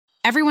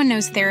Everyone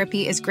knows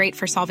therapy is great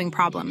for solving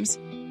problems,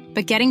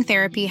 but getting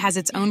therapy has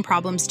its own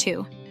problems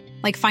too,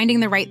 like finding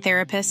the right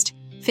therapist,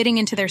 fitting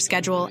into their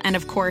schedule, and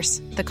of course,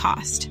 the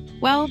cost.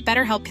 Well,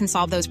 BetterHelp can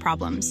solve those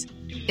problems.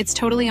 It's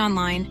totally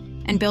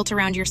online and built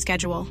around your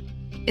schedule.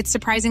 It's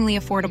surprisingly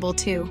affordable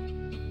too.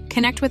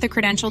 Connect with a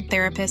credentialed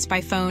therapist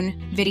by phone,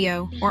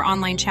 video, or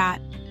online chat,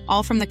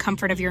 all from the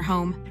comfort of your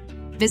home.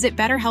 Visit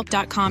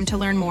BetterHelp.com to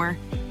learn more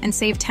and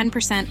save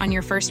 10% on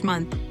your first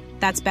month.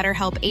 That's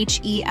BetterHelp,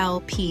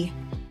 H-E-L-P.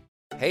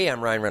 Hey,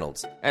 I'm Ryan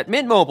Reynolds. At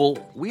Mint Mobile,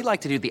 we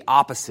like to do the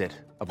opposite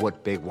of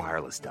what Big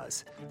Wireless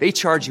does. They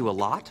charge you a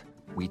lot,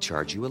 we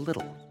charge you a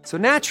little. So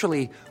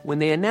naturally, when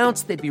they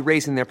announced they'd be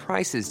raising their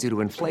prices due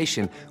to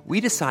inflation, we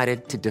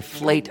decided to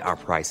deflate our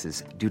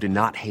prices due to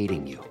not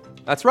hating you.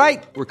 That's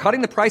right. We're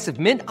cutting the price of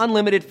Mint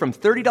Unlimited from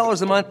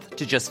 $30 a month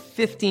to just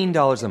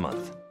 $15 a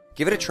month.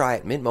 Give it a try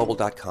at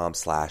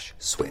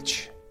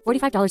mintmobile.com/switch.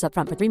 $45 up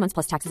front for 3 months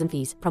plus taxes and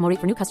fees. Promo rate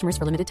for new customers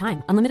for limited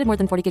time. Unlimited more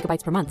than 40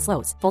 gigabytes per month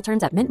slows. Full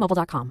terms at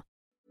mintmobile.com.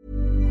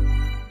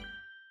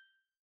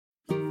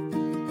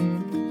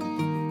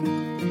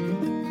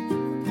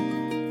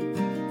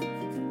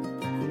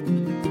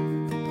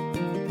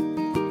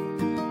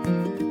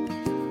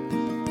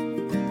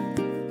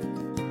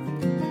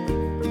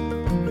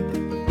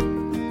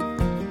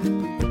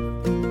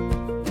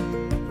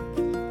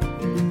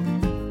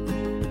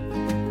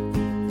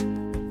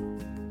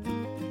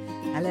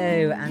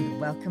 Hello and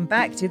welcome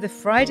back to the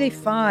Friday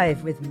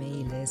Five with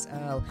me, Liz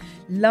Earle.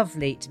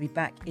 Lovely to be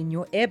back in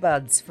your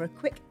earbuds for a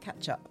quick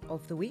catch-up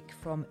of the week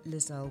from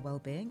Liz Earle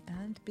Wellbeing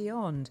and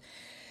beyond.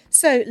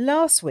 So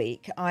last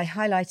week I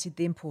highlighted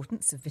the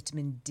importance of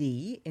vitamin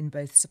D in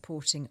both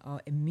supporting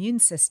our immune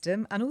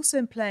system and also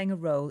in playing a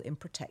role in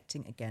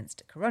protecting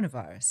against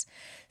coronavirus.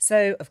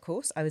 So, of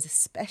course, I was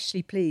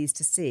especially pleased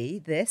to see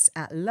this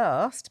at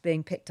last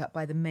being picked up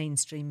by the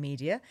mainstream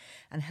media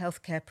and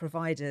healthcare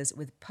providers,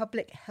 with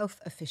public health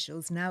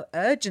officials now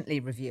urgently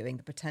reviewing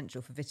the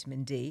potential for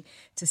vitamin D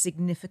to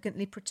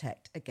significantly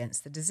protect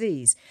against the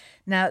disease.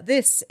 Now,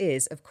 this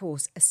is, of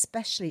course,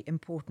 especially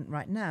important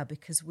right now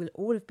because we'll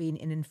all have been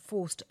in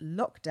enforced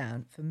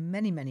lockdown for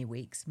many, many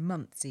weeks,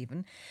 months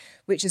even,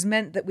 which has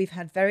meant that we've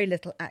had very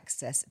little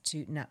access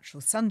to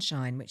natural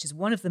sunshine, which is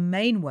one of the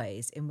main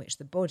ways in which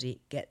the body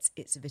gets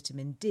its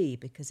vitamin D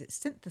because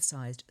it's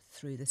synthesised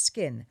through the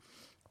skin.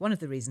 One of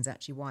the reasons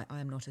actually why I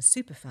am not a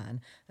super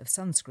fan of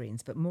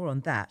sunscreens, but more on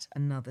that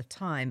another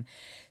time.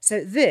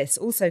 So this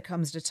also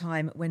comes at a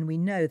time when we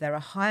know there are a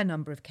higher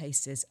number of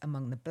cases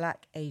among the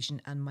Black,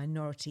 Asian and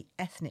minority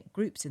ethnic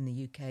groups in the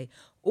UK,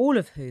 all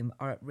of whom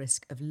are at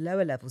risk of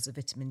lower levels of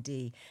vitamin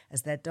D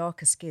as their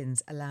darker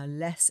skins allow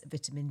less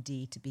vitamin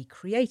D to be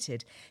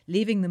created,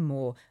 leaving them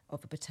more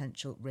of a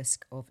potential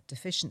risk of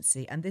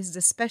deficiency. And this is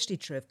especially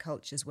true of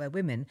cultures where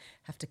women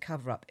have to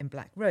cover up in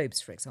black robes,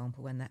 for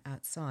example, when they're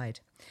outside.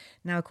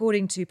 Now,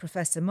 according to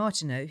Professor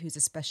Martineau, who's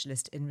a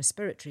specialist in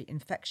respiratory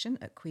infection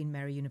at Queen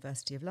Mary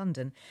University of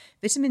London,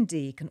 vitamin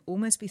D can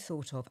almost be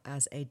thought of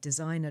as a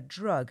designer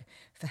drug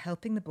for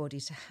helping the body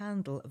to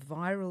handle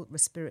viral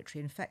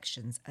respiratory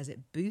infections, as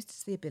it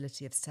boosts the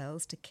ability of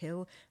cells to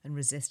kill and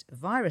resist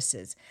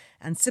viruses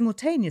and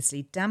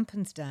simultaneously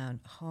dampens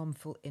down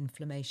harmful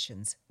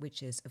inflammations,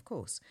 which is, of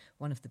course,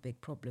 one of the big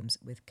problems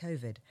with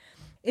COVID.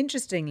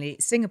 Interestingly,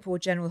 Singapore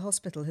General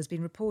Hospital has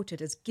been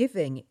reported as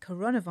giving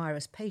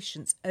coronavirus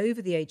patients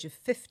over the age of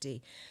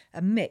 50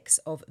 a mix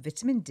of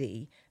vitamin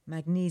D,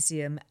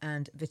 magnesium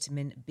and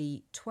vitamin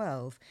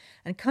B12.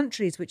 And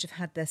countries which have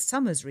had their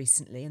summers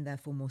recently and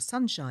therefore more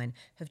sunshine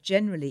have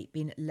generally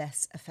been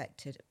less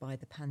affected by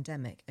the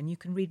pandemic. And you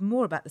can read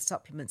more about the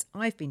supplements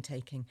I've been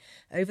taking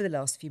over the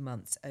last few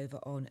months over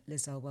on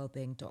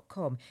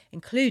lizarwellbeing.com,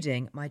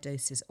 including my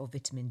doses of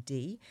vitamin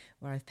D,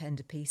 where I've penned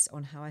a piece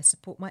on how I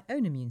support my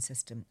own immune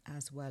system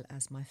as well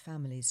as my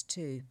family's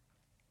too.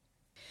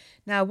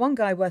 Now, one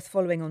guy worth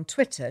following on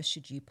Twitter,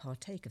 should you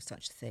partake of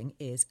such a thing,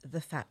 is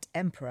the Fat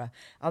Emperor,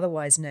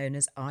 otherwise known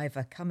as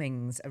Ivor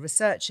Cummings, a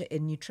researcher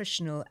in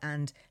nutritional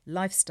and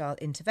lifestyle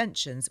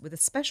interventions with a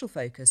special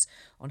focus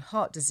on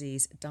heart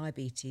disease,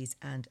 diabetes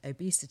and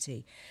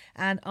obesity.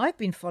 And I've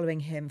been following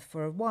him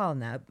for a while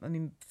now. I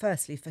mean,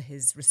 firstly for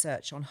his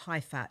research on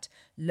high-fat,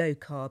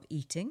 low-carb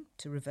eating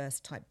to reverse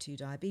type 2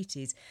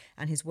 diabetes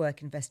and his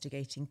work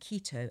investigating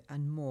keto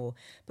and more.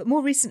 But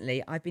more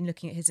recently, I've been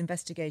looking at his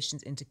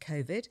investigations into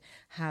COVID,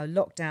 how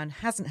lockdown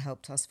hasn't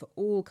helped us for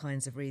all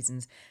kinds of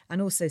reasons,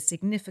 and also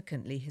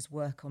significantly his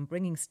work on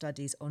bringing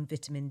studies on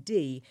vitamin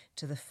D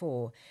to the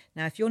fore.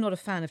 Now, if you're not a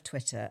fan of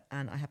Twitter,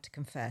 and I have to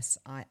confess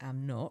I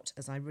am not,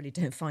 as I really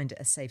don't find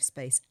it a safe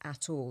space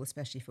at all,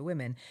 especially for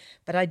women,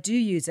 but I do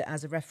use it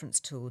as a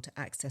reference tool to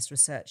access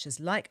researchers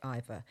like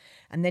Ivor.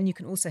 And then you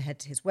can also head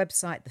to his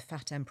website,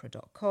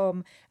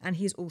 thefatemperor.com, and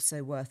he's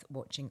also worth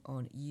watching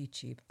on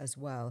YouTube as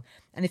well.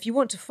 And if you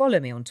want to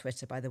follow me on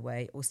Twitter, by the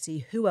way, or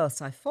see who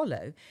else I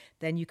follow,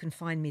 then you can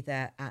find me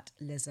there at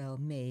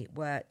LizEarleMe,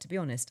 where, to be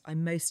honest, I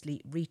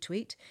mostly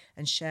retweet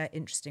and share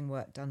interesting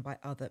work done by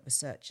other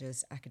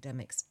researchers,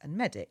 academics and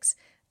medics,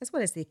 as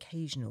well as the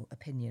occasional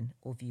opinion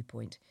or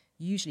viewpoint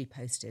usually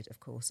posted, of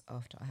course,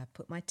 after I have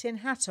put my tin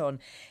hat on.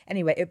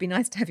 Anyway, it would be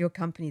nice to have your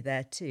company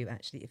there too,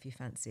 actually, if you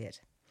fancy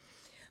it.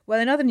 Well,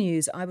 in other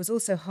news, I was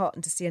also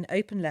heartened to see an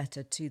open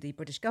letter to the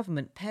British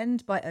government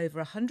penned by over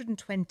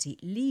 120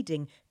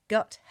 leading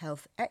gut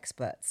health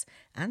experts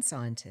and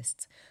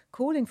scientists,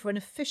 calling for an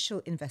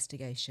official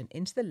investigation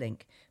into the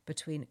link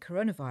between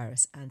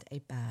coronavirus and a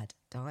bad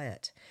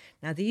diet.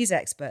 Now, these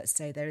experts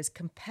say there is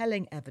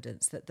compelling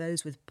evidence that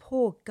those with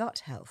poor gut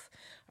health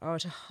are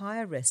at a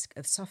higher risk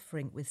of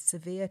suffering with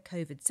severe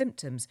COVID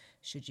symptoms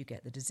should you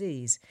get the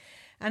disease.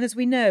 And as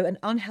we know, an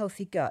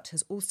unhealthy gut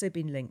has also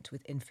been linked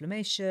with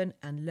inflammation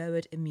and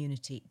lowered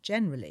immunity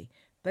generally,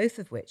 both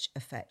of which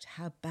affect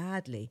how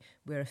badly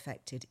we're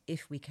affected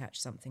if we catch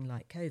something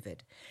like COVID.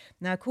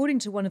 Now, according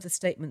to one of the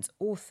statement's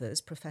authors,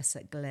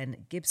 Professor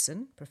Glenn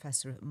Gibson,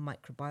 Professor of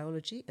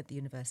Microbiology at the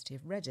University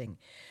of Reading,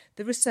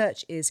 the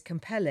research is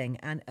compelling,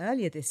 and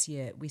earlier this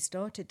year we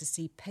started to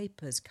see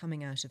papers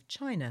coming out of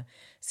China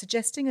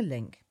suggesting a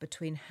link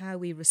between how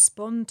we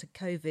respond to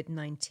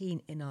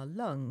COVID-19 in our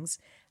lungs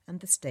and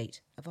the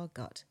state of our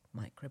gut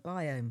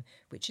microbiome,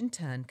 which in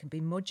turn can be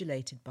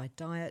modulated by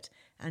diet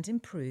and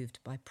improved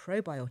by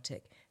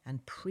probiotic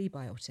and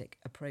prebiotic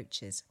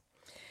approaches.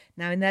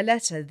 Now, in their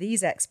letter,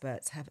 these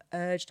experts have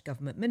urged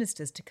government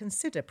ministers to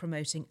consider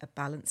promoting a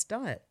balanced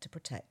diet to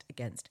protect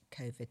against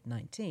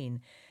COVID-19.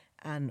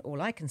 And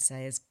all I can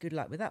say is good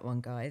luck with that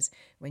one, guys,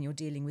 when you're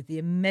dealing with the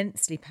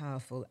immensely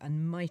powerful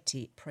and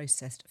mighty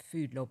processed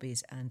food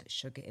lobbies and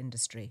sugar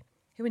industry,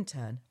 who in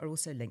turn are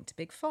also linked to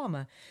Big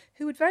Pharma,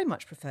 who would very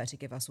much prefer to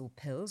give us all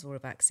pills or a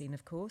vaccine,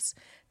 of course.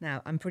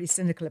 Now, I'm pretty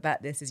cynical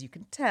about this, as you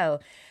can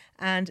tell,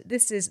 and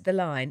this is the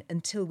line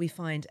until we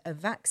find a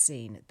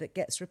vaccine that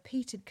gets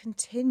repeated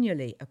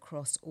continually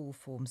across all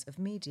forms of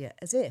media,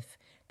 as if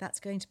that's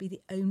going to be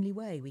the only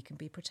way we can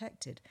be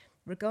protected,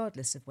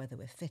 regardless of whether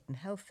we're fit and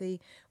healthy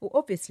or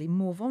obviously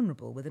more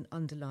vulnerable with an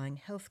underlying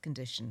health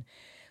condition.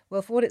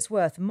 Well, for what it's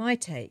worth, my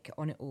take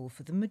on it all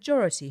for the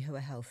majority who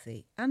are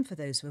healthy, and for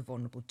those who are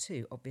vulnerable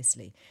too,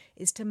 obviously,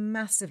 is to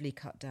massively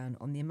cut down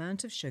on the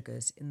amount of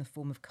sugars in the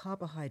form of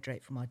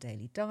carbohydrate from our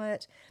daily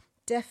diet,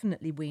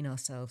 definitely wean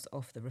ourselves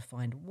off the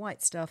refined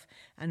white stuff,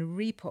 and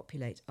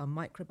repopulate our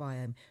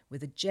microbiome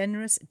with a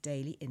generous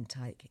daily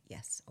intake,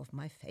 yes, of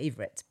my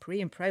favourite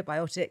pre- and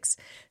probiotics,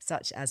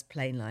 such as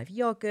plain live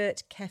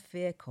yoghurt,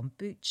 kefir,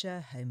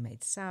 kombucha,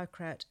 homemade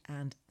sauerkraut,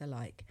 and the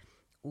like.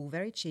 All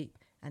very cheap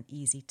and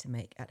easy to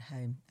make at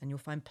home. And you'll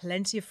find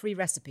plenty of free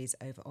recipes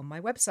over on my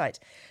website,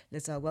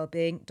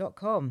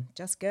 lizarwellbeing.com.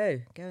 Just go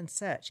and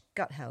search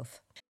gut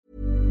health.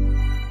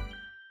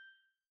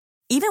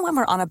 Even when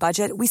we're on a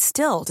budget, we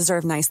still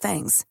deserve nice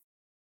things.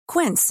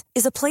 Quince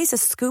is a place to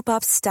scoop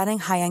up stunning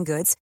high-end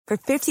goods for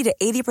 50 to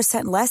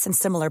 80% less than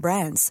similar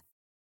brands.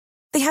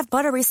 They have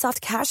buttery soft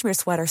cashmere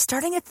sweaters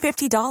starting at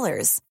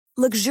 $50,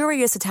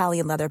 luxurious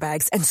Italian leather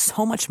bags, and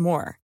so much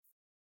more.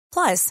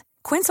 Plus,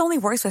 Quince only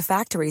works with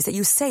factories that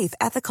use safe,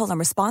 ethical, and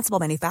responsible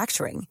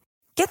manufacturing.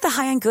 Get the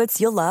high-end goods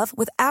you'll love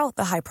without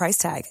the high price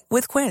tag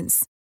with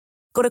Quince.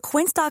 Go to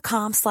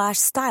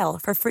quince.com/style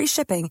for free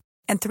shipping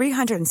and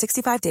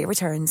 365-day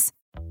returns.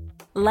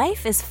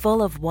 Life is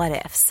full of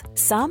what-ifs.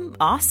 Some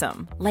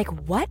awesome, like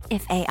what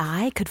if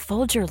AI could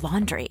fold your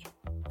laundry?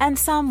 And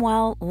some,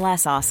 well,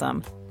 less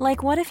awesome,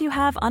 like what if you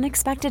have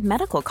unexpected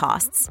medical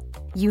costs?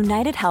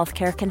 United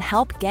Healthcare can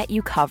help get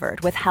you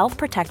covered with Health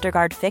Protector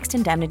Guard fixed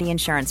indemnity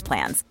insurance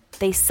plans.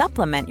 They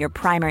supplement your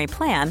primary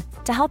plan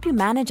to help you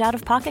manage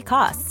out-of-pocket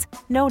costs.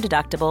 No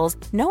deductibles,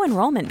 no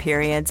enrollment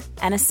periods,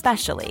 and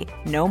especially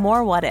no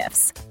more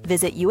what-ifs.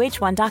 Visit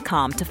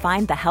uh1.com to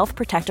find the Health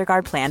Protector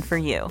Guard plan for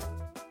you.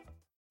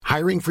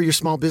 Hiring for your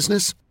small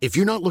business? If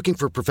you're not looking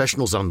for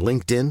professionals on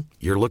LinkedIn,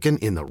 you're looking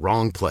in the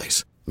wrong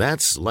place.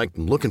 That's like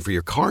looking for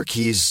your car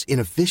keys in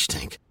a fish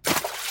tank.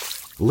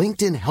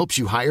 LinkedIn helps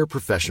you hire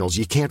professionals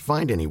you can't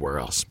find anywhere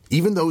else,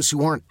 even those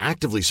who aren't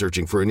actively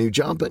searching for a new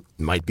job but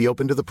might be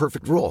open to the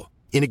perfect role.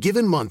 In a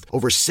given month,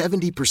 over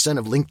 70%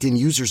 of LinkedIn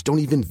users don't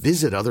even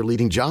visit other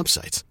leading job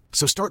sites.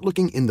 So start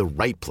looking in the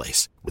right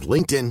place. With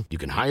LinkedIn, you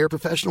can hire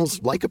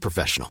professionals like a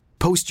professional.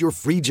 Post your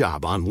free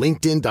job on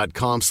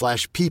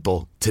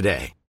linkedin.com/people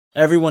today.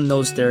 Everyone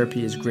knows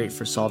therapy is great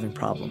for solving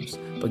problems,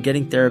 but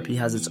getting therapy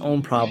has its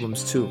own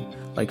problems too,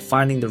 like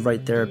finding the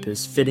right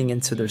therapist, fitting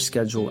into their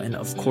schedule, and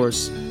of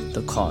course,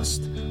 the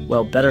cost.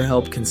 Well,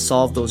 BetterHelp can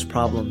solve those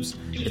problems.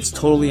 It's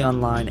totally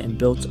online and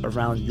built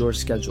around your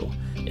schedule.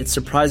 It's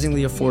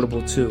surprisingly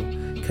affordable too.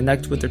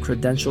 Connect with a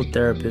credentialed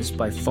therapist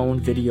by phone,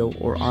 video,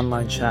 or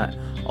online chat,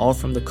 all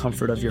from the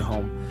comfort of your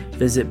home.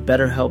 Visit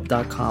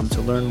BetterHelp.com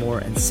to learn more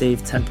and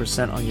save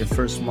 10% on your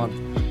first month.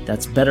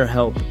 That's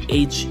BetterHelp,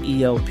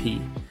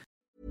 H-E-L-P.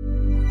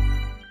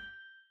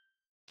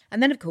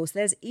 And then, of course,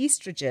 there's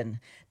estrogen.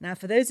 Now,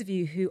 for those of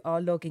you who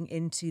are logging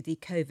into the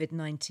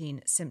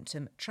COVID-19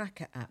 symptom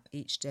tracker app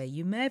each day,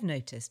 you may have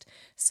noticed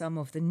some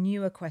of the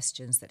newer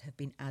questions that have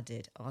been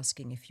added,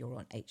 asking if you're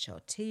on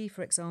HRT,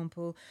 for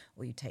example,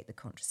 or you take the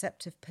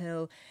contraceptive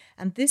pill.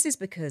 And this is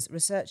because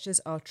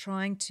researchers are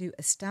trying to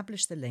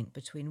establish the link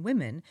between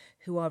women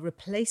who are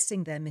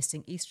replacing their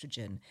missing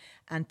estrogen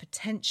and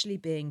potentially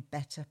being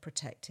better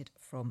protected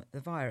from the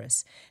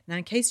virus. Now,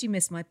 in case you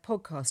missed my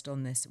podcast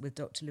on this with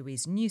Dr.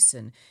 Louise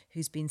Newson,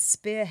 who's been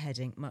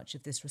spearheading much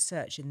of this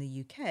research in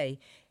the UK,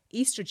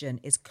 estrogen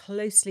is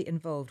closely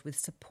involved with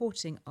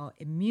supporting our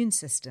immune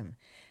system.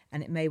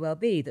 And it may well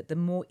be that the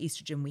more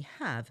estrogen we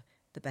have,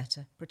 the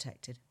better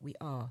protected we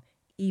are.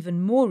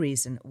 Even more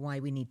reason why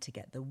we need to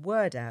get the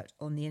word out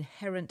on the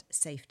inherent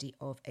safety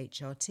of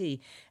HRT,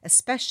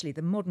 especially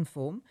the modern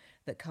form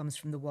that comes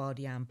from the wild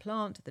yam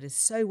plant that is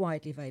so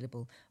widely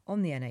available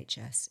on the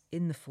NHS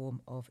in the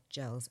form of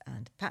gels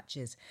and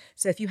patches.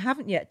 So if you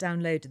haven't yet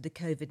downloaded the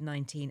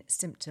COVID-19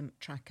 symptom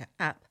tracker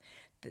app,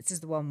 this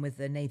is the one with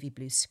the navy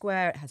blue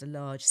square. It has a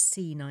large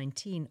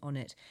C19 on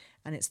it,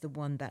 and it's the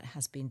one that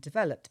has been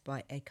developed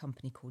by a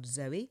company called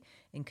Zoe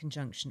in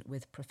conjunction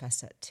with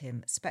Professor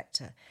Tim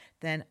Spector.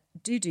 Then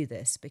do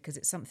this because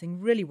it's something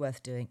really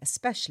worth doing,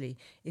 especially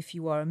if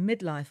you are a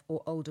midlife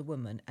or older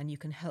woman, and you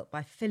can help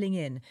by filling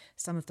in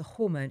some of the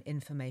hormone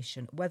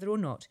information, whether or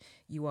not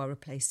you are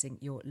replacing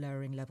your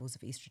lowering levels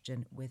of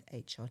estrogen with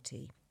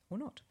HRT or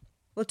not.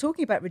 Well,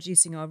 talking about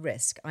reducing our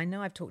risk, I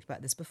know I've talked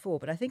about this before,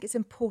 but I think it's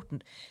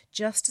important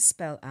just to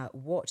spell out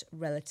what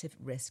relative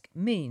risk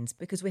means,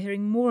 because we're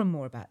hearing more and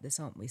more about this,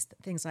 aren't we?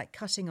 Things like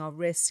cutting our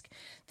risk,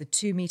 the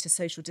 2 metre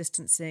social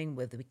distancing,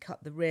 whether we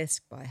cut the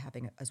risk by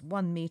having it as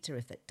 1 metre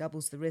if that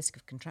doubles the risk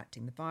of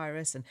contracting the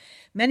virus. And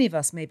many of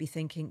us may be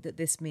thinking that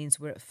this means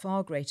we're at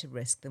far greater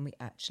risk than we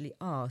actually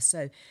are.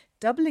 So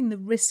doubling the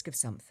risk of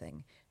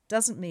something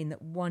doesn't mean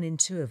that 1 in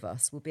 2 of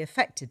us will be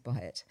affected by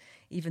it,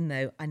 even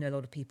though I know a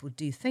lot of people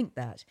do think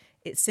that.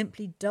 It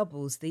simply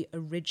doubles the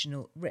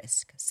original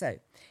risk. So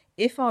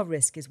if our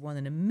risk is 1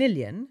 in a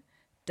million,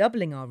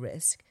 doubling our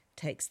risk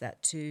takes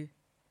that to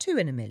 2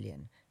 in a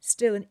million.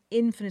 Still an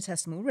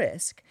infinitesimal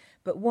risk,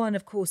 but one,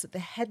 of course, that the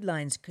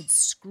headlines could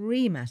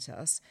scream at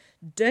us,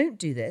 don't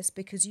do this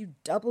because you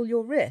double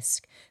your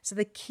risk. So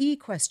the key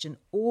question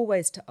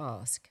always to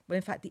ask, well,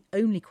 in fact, the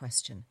only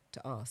question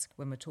to ask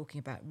when we're talking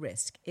about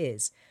risk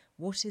is,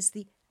 what is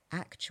the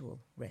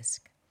actual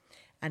risk?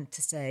 And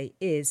to say,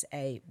 is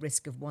a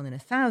risk of 1 in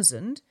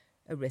 1,000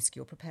 a risk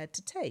you're prepared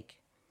to take?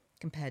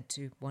 Compared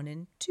to 1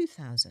 in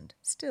 2,000.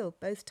 Still,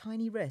 both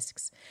tiny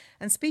risks.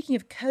 And speaking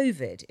of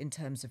COVID in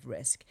terms of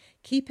risk,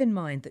 keep in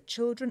mind that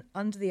children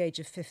under the age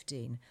of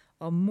 15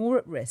 are more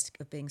at risk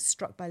of being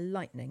struck by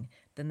lightning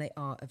than they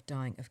are of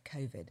dying of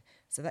COVID.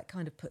 So that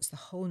kind of puts the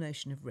whole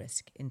notion of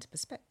risk into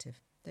perspective,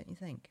 don't you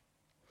think?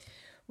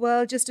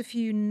 Well, just a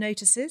few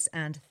notices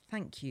and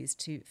thank yous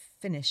to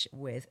finish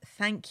with.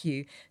 Thank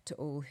you to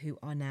all who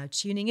are now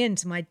tuning in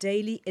to my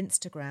daily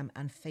Instagram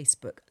and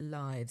Facebook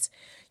lives.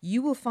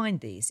 You will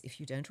find these, if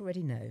you don't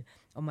already know,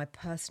 on my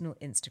personal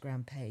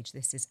Instagram page.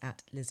 This is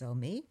at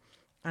LizEarleMe,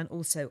 and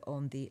also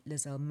on the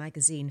Liz Earle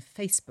Magazine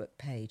Facebook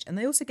page. And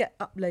they also get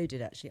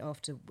uploaded, actually,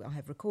 after I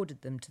have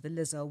recorded them, to the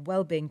Liz Earle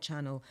Wellbeing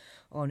channel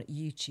on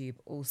YouTube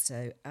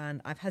also. And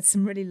I've had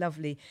some really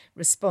lovely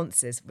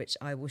responses, which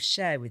I will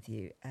share with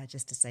you,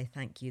 just to say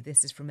thank you.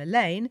 This is from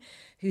Elaine,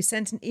 who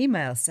sent an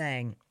email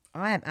saying,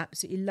 I am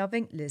absolutely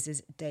loving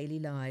Liz's daily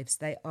lives.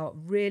 They are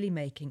really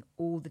making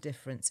all the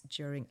difference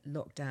during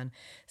lockdown.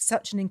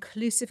 Such an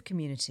inclusive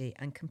community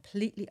and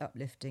completely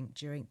uplifting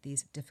during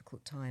these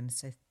difficult times.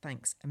 So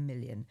thanks a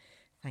million.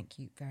 Thank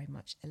you very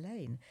much,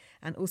 Elaine.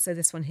 And also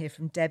this one here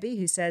from Debbie,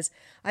 who says,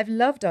 I've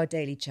loved our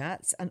daily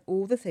chats and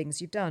all the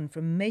things you've done,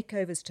 from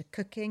makeovers to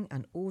cooking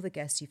and all the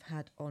guests you've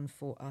had on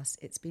for us.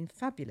 It's been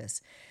fabulous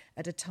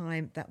at a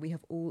time that we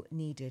have all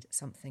needed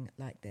something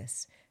like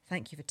this.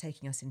 Thank you for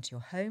taking us into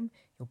your home,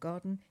 your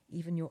garden,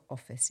 even your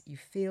office. You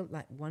feel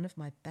like one of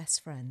my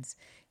best friends.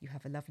 You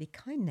have a lovely,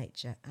 kind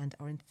nature and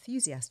are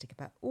enthusiastic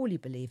about all you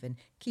believe in.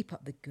 Keep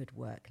up the good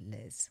work,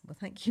 Liz. Well,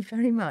 thank you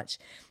very much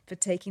for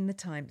taking the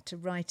time to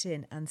write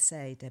in and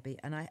say, Debbie.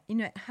 And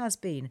it has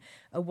been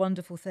a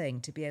wonderful thing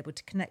to be able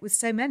to connect with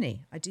so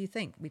many. I do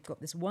think we've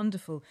got this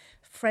wonderful,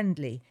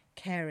 friendly,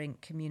 caring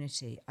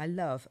community. I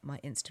love my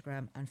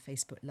Instagram and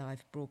Facebook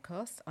Live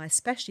broadcasts. I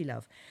especially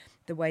love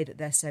the way that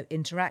they're so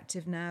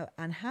interactive now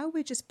and how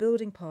we're just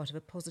building part of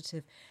a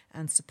positive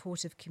and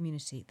supportive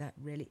community that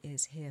really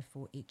is here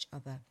for each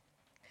other.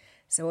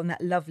 So on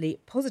that lovely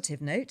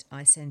positive note,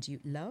 I send you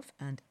love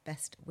and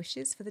best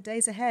wishes for the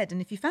days ahead.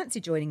 And if you fancy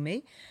joining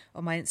me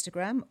on my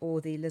Instagram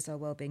or the Liz Earle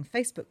Wellbeing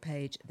Facebook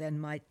page, then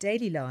my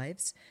daily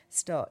lives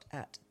start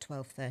at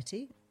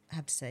 12:30.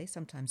 have to say,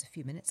 sometimes a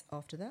few minutes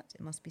after that,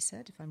 it must be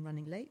said, if I'm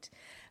running late.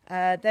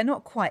 They're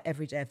not quite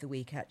every day of the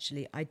week,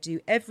 actually. I do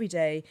every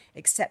day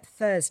except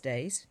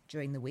Thursdays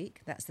during the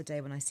week. That's the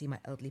day when I see my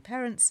elderly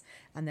parents.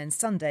 And then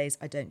Sundays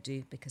I don't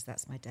do because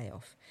that's my day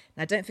off.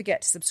 Now, don't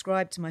forget to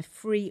subscribe to my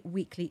free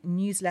weekly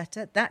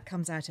newsletter. That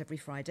comes out every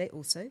Friday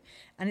also.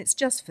 And it's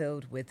just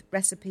filled with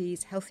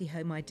recipes, healthy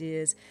home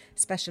ideas,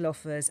 special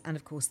offers, and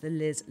of course the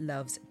Liz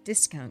Loves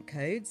discount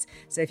codes.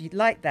 So if you'd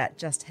like that,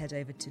 just head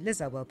over to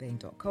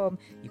lizearlwellbeing.com.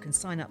 You can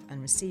sign up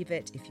and receive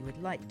it if you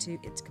would like to.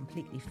 It's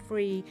completely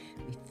free.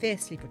 We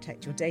fiercely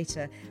protect your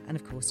data. And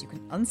of course, you can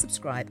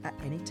unsubscribe at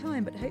any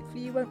time, but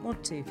hopefully you won't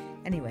want to.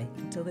 Anyway,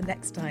 until the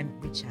next time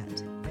we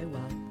chat. Go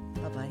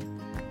well. Bye-bye.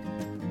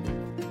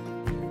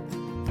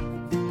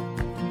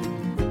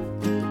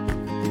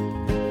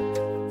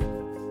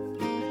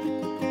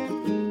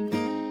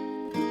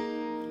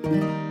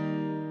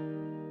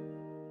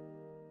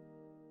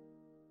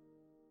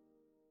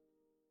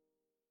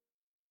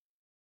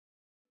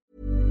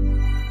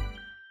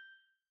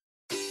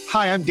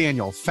 Hi, I'm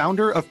Daniel,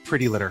 founder of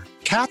Pretty Litter.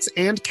 Cats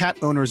and cat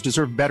owners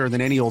deserve better than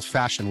any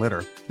old-fashioned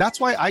litter. That's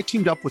why I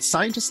teamed up with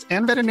scientists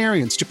and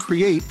veterinarians to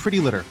create Pretty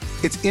Litter.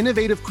 Its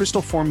innovative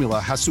crystal formula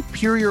has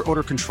superior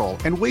odor control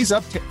and weighs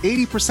up to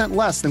 80%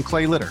 less than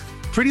clay litter.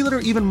 Pretty Litter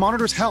even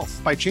monitors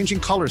health by changing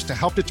colors to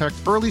help detect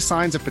early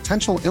signs of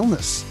potential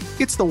illness.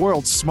 It's the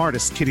world's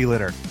smartest kitty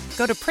litter.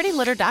 Go to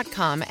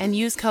prettylitter.com and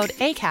use code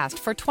ACAST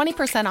for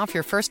 20% off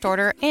your first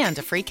order and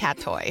a free cat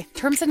toy.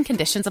 Terms and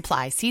conditions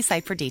apply. See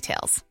site for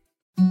details.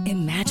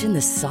 Imagine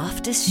the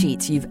softest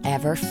sheets you've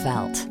ever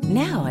felt.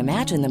 Now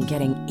imagine them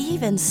getting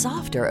even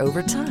softer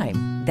over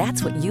time.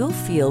 That's what you'll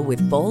feel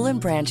with Boll &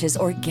 Branch's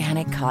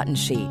organic cotton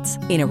sheets.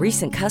 In a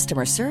recent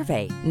customer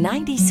survey,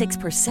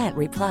 96%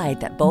 replied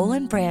that Boll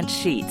 & Branch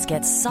sheets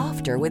get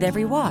softer with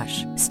every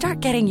wash. Start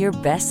getting your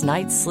best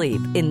night's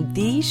sleep in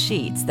these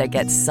sheets that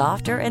get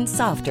softer and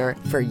softer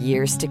for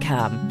years to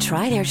come.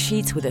 Try their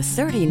sheets with a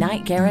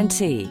 30-night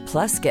guarantee.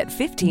 Plus, get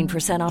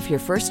 15% off your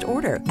first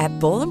order at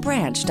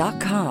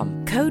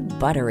bollandbranch.com. Code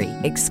BUTTERY.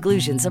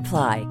 Exclusions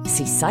apply.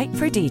 See site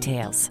for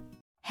details.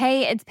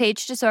 Hey, it's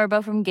Paige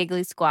DeSorbo from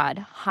Giggly Squad.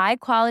 High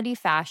quality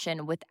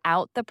fashion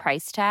without the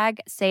price tag.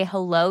 Say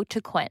hello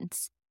to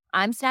Quince.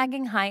 I'm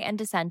snagging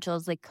high-end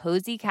essentials like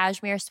cozy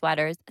cashmere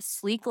sweaters,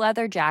 sleek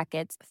leather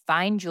jackets,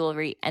 fine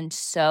jewelry, and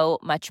so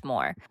much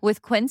more.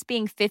 With Quince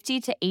being 50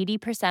 to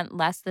 80%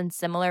 less than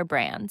similar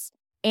brands.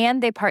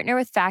 And they partner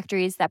with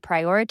factories that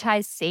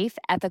prioritize safe,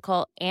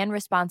 ethical, and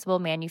responsible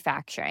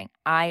manufacturing.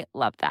 I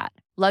love that.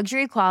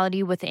 Luxury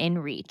quality within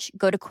reach.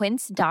 Go to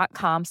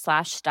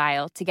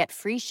quince.com/style to get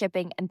free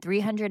shipping and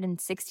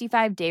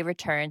 365-day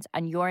returns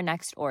on your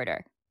next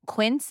order.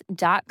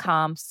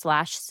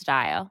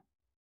 Quince.com/style.